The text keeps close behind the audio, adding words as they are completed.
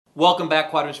Welcome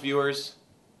back, Quadrants viewers.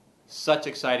 Such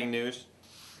exciting news.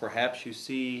 Perhaps you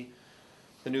see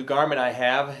the new garment I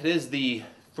have. It is the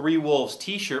Three Wolves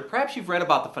t-shirt. Perhaps you've read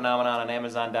about the phenomenon on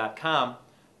Amazon.com.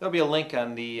 There'll be a link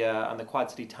on the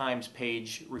Quad City Times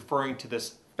page referring to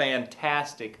this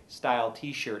fantastic style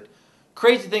t-shirt.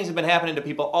 Crazy things have been happening to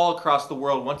people all across the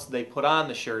world once they put on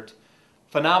the shirt.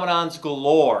 Phenomenons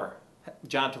galore.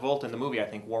 John Travolta in the movie, I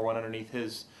think, wore one underneath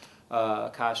his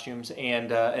costumes, and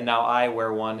now I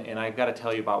wear one, and I've got to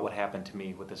tell you about what happened to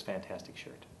me with this fantastic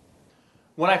shirt.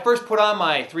 When I first put on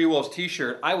my Three Wolves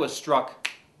t-shirt, I was struck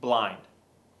blind,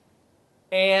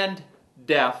 and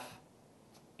deaf,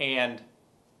 and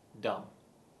dumb.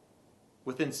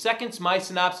 Within seconds, my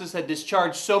synapses had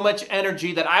discharged so much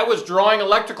energy that I was drawing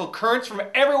electrical currents from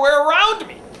everywhere around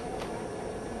me.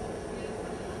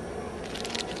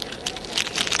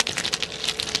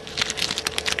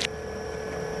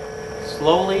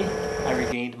 Slowly, I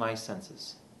regained my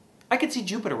senses. I could see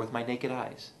Jupiter with my naked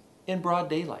eyes, in broad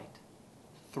daylight,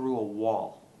 through a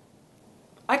wall.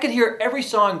 I could hear every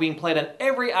song being played on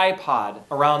every iPod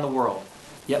around the world,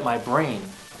 yet my brain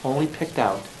only picked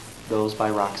out those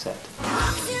by Roxette.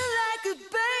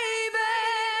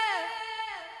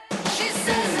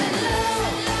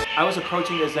 I was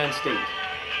approaching a Zen state,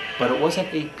 but it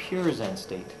wasn't a pure Zen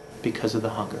state because of the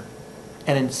hunger,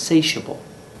 an insatiable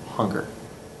hunger.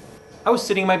 I was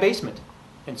sitting in my basement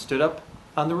and stood up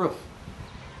on the roof.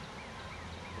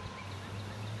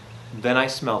 Then I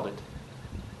smelled it.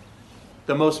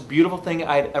 The most beautiful thing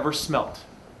I had ever smelt.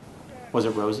 Was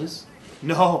it roses?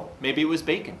 No, maybe it was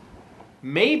bacon.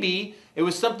 Maybe it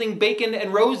was something bacon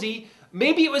and rosy.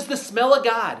 Maybe it was the smell of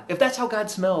God. If that's how God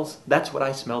smells, that's what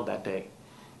I smelled that day.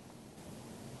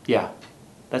 Yeah,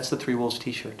 that's the Three Wolves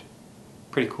t-shirt.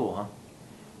 Pretty cool, huh?